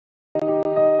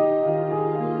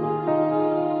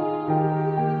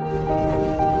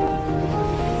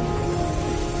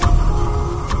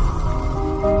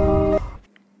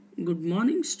Good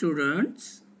morning,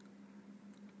 students.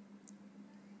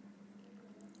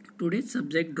 Today's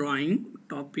subject drawing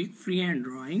topic freehand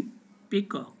drawing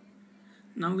peacock.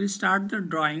 Now we'll start the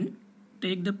drawing.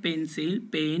 Take the pencil,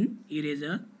 pen,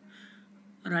 eraser,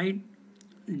 write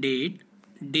date,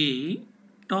 day,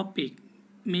 topic.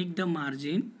 Make the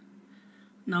margin.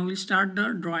 Now we'll start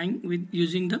the drawing with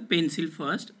using the pencil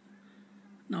first.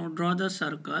 Now draw the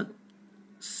circle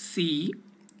C.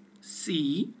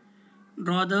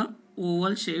 Draw the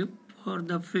oval shape for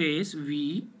the face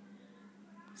V.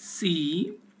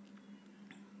 C.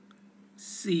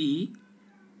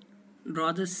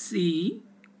 Draw the C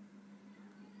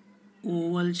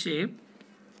oval shape.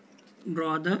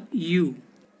 Draw the U.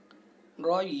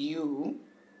 Draw U.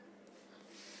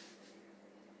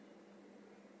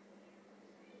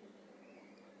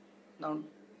 Now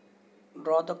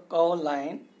draw the curve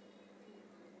line.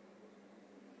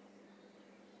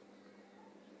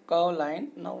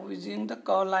 Now using the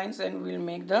curve lines and we'll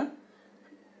make the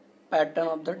pattern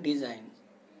of the design.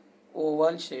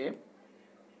 Oval shape,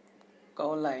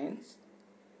 curve lines.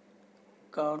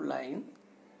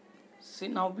 See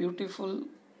now beautiful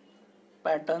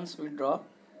patterns we draw.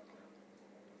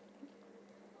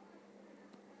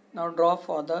 Now draw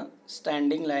for the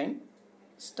standing line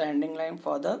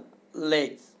for the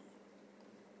legs.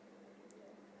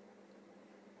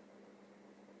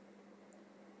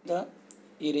 The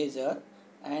eraser,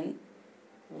 and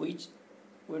which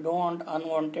we don't want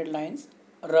unwanted lines,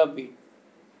 rub it.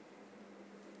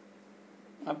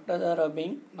 After the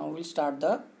rubbing, now we'll start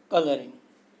the coloring.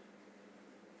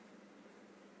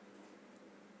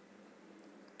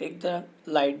 Take the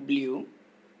light blue.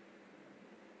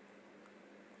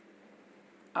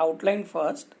 Outline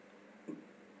first.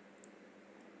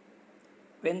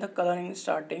 When the coloring is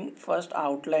starting, first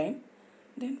outline,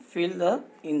 then fill the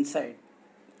inside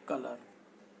color.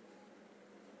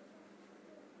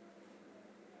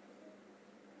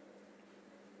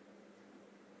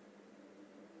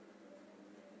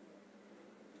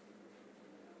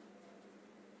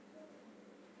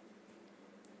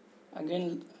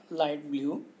 Again light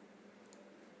blue.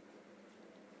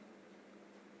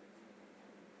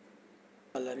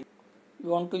 Coloring. You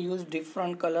want to use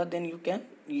different color, then you can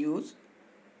use.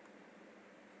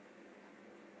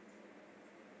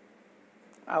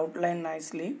 Outline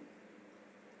nicely.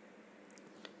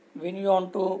 When you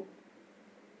want to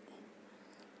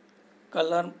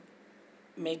color,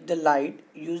 make the light,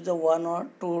 use the 1 or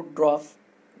 2 drops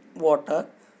water,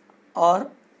 or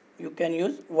you can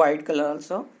use white color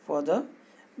also for the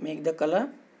make the color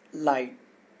light.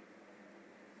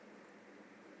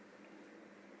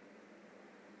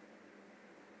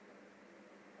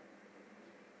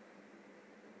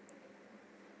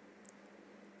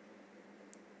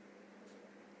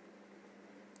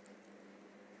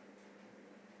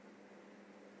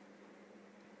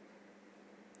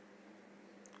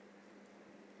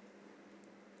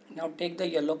 Now take the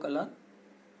yellow color.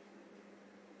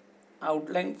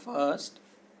 Outline first.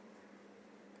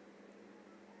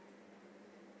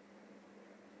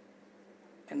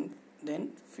 And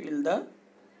then fill the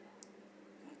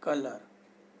color.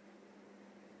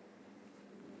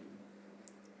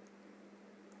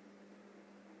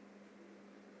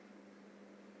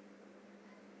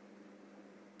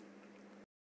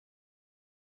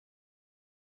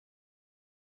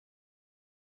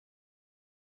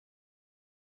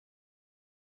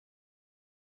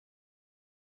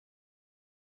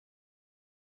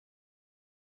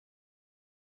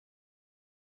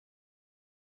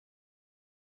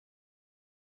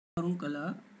 Maroon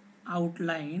color.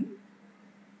 Outline.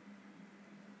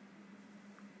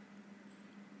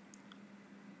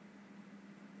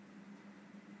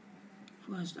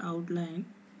 First outline.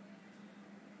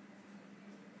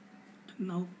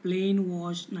 Now plain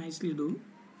wash nicely do.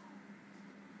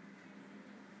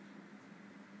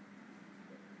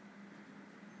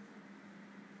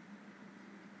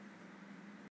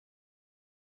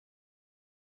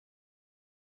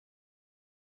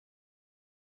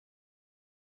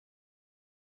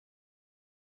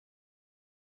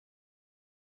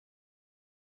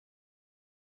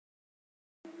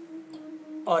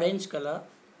 Orange color.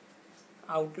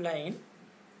 Outline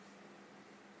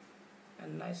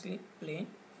and nicely plain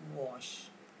wash.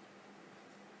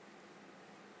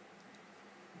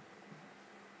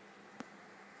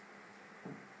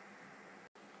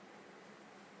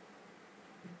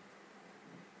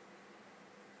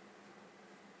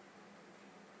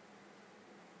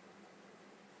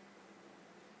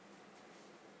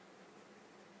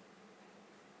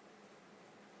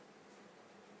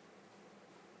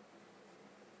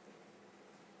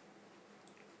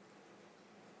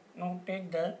 Now take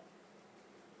the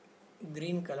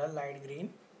green color, light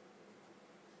green,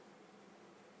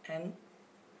 and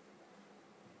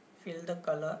fill the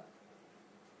color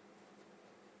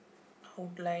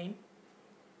outline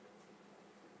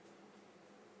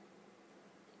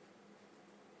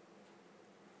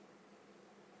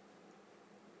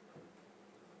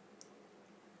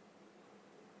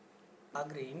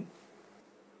green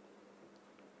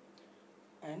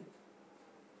and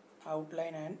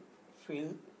outline and fill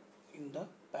in the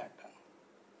pattern.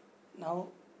 Now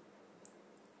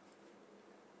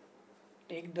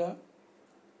take the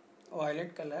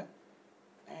violet color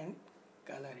and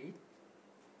color it.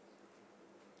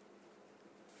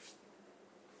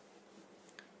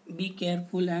 Be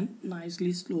careful and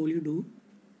nicely slowly do.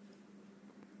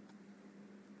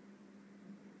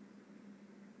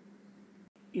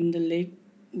 In the leg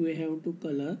we have to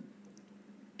color.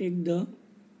 Take the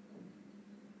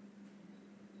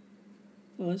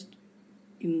first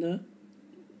in the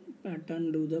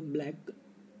pattern, do the black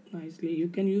nicely. You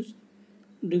can use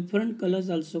different colors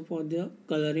also for the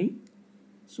coloring,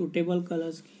 suitable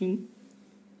color scheme.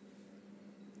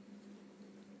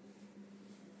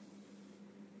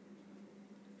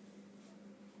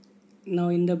 Now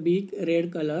in the beak,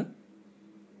 red color.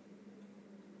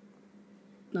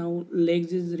 Now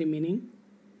legs is remaining.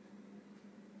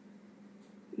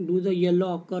 Do the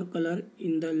yellow ochre color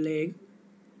in the leg.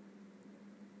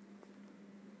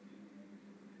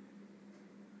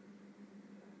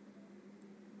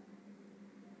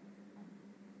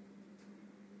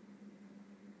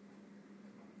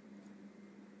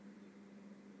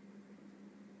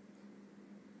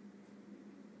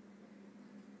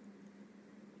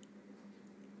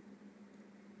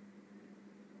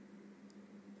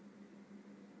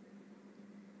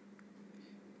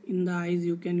 In the eyes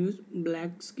you can use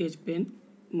black sketch pen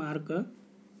marker.